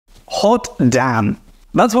Hot damn.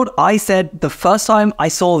 That's what I said the first time I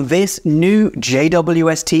saw this new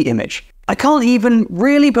JWST image. I can't even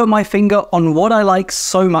really put my finger on what I like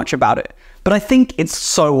so much about it, but I think it's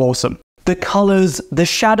so awesome. The colors, the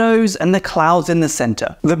shadows, and the clouds in the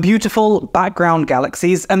center, the beautiful background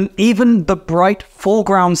galaxies, and even the bright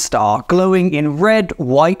foreground star glowing in red,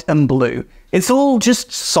 white, and blue. It's all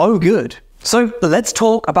just so good. So let's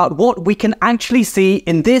talk about what we can actually see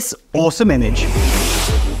in this awesome image.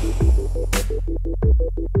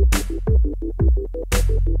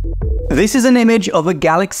 This is an image of a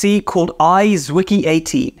galaxy called I Zwicky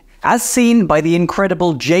 18. As seen by the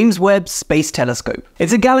incredible James Webb Space Telescope.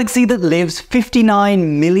 It's a galaxy that lives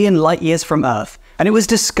 59 million light-years from Earth, and it was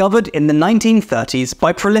discovered in the 1930s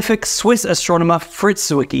by prolific Swiss astronomer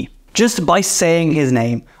Fritz Zwicky. Just by saying his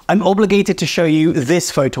name, I'm obligated to show you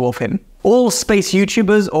this photo of him. All space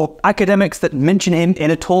YouTubers or academics that mention him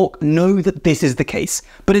in a talk know that this is the case,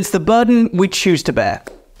 but it's the burden we choose to bear.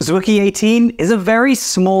 Zwicky 18 is a very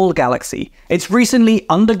small galaxy. It's recently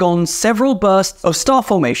undergone several bursts of star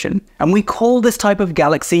formation, and we call this type of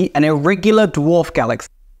galaxy an irregular dwarf galaxy.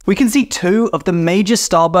 We can see two of the major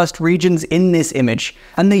starburst regions in this image,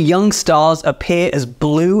 and the young stars appear as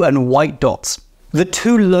blue and white dots. The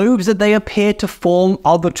two lobes that they appear to form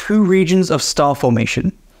are the two regions of star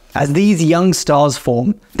formation. As these young stars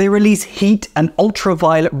form, they release heat and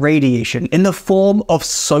ultraviolet radiation in the form of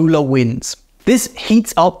solar winds. This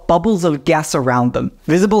heats up bubbles of gas around them,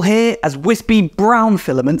 visible here as wispy brown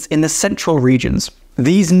filaments in the central regions.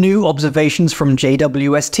 These new observations from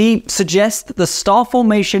JWST suggest that the star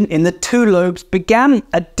formation in the two lobes began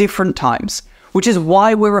at different times, which is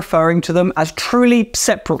why we're referring to them as truly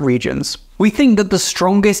separate regions. We think that the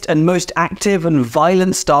strongest and most active and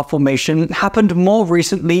violent star formation happened more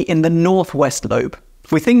recently in the northwest lobe.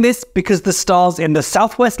 We think this because the stars in the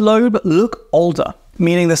southwest lobe look older,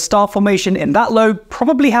 meaning the star formation in that lobe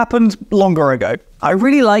probably happened longer ago. I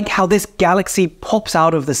really like how this galaxy pops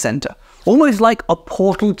out of the center, almost like a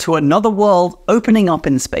portal to another world opening up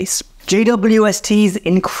in space. JWST's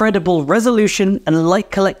incredible resolution and light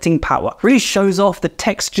collecting power really shows off the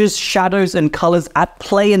textures, shadows, and colors at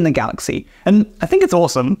play in the galaxy, and I think it's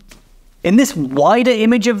awesome. In this wider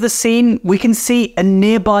image of the scene, we can see a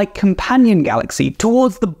nearby companion galaxy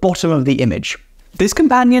towards the bottom of the image. This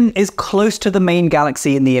companion is close to the main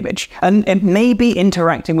galaxy in the image, and it may be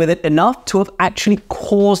interacting with it enough to have actually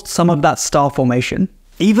caused some of that star formation.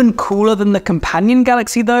 Even cooler than the companion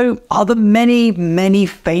galaxy, though, are the many, many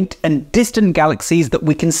faint and distant galaxies that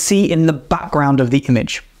we can see in the background of the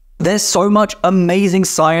image. There's so much amazing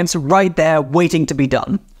science right there waiting to be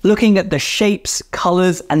done, looking at the shapes,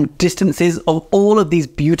 colors, and distances of all of these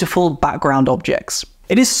beautiful background objects.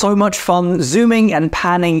 It is so much fun zooming and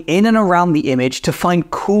panning in and around the image to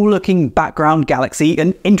find cool-looking background galaxy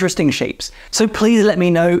and interesting shapes. So please let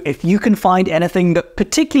me know if you can find anything that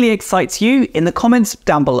particularly excites you in the comments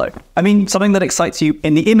down below. I mean, something that excites you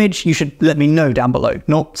in the image, you should let me know down below,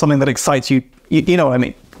 not something that excites you, you know what I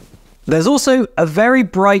mean. There's also a very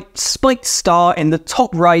bright spiked star in the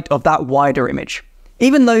top right of that wider image.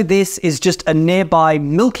 Even though this is just a nearby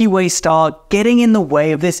Milky Way star getting in the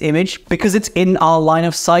way of this image because it's in our line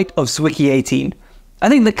of sight of Zwicky 18. I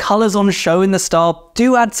think the colors on show in the star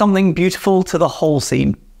do add something beautiful to the whole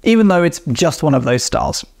scene, even though it's just one of those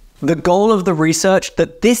stars. The goal of the research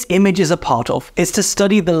that this image is a part of is to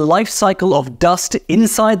study the life cycle of dust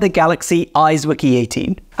inside the galaxy I Zwicky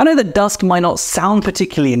 18. I know that dust might not sound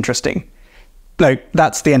particularly interesting. No,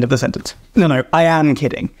 that's the end of the sentence. No, I am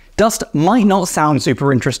kidding. Dust might not sound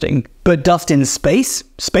super interesting, but dust in space,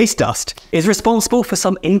 space dust, is responsible for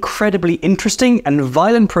some incredibly interesting and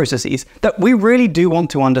violent processes that we really do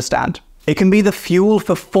want to understand. It can be the fuel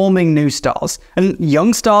for forming new stars, and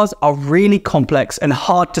young stars are really complex and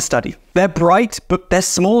hard to study. They're bright, but they're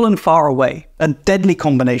small and far away, a deadly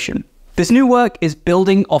combination. This new work is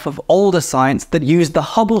building off of older science that used the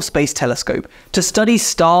Hubble Space Telescope to study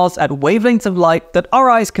stars at wavelengths of light that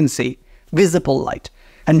our eyes can see, visible light.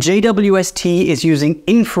 And JWST is using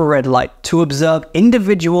infrared light to observe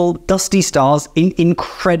individual dusty stars in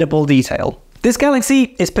incredible detail. This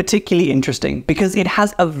galaxy is particularly interesting because it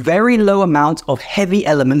has a very low amount of heavy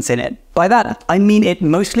elements in it. By that, I mean it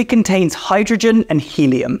mostly contains hydrogen and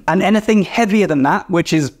helium, and anything heavier than that,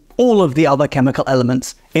 which is all of the other chemical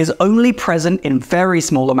elements, is only present in very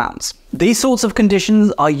small amounts. These sorts of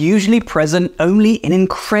conditions are usually present only in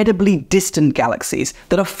incredibly distant galaxies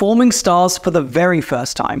that are forming stars for the very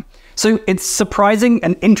first time. So it's surprising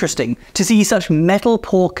and interesting to see such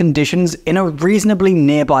metal-poor conditions in a reasonably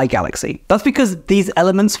nearby galaxy. That's because these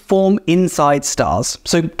elements form inside stars,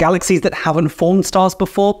 so galaxies that haven't formed stars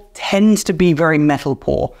before tend to be very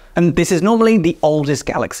metal-poor, and this is normally the oldest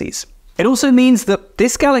galaxies. It also means that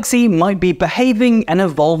this galaxy might be behaving and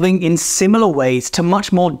evolving in similar ways to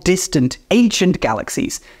much more distant, ancient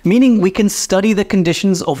galaxies, meaning we can study the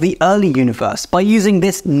conditions of the early universe by using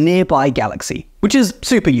this nearby galaxy, which is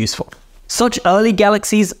super useful. Such early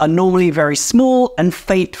galaxies are normally very small and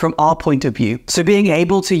faint from our point of view, so being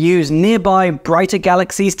able to use nearby, brighter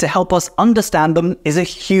galaxies to help us understand them is a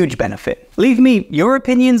huge benefit. Leave me your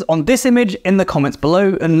opinions on this image in the comments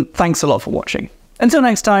below, and thanks a lot for watching. Until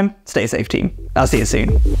next time, stay safe team. I'll see you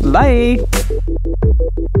soon. Bye!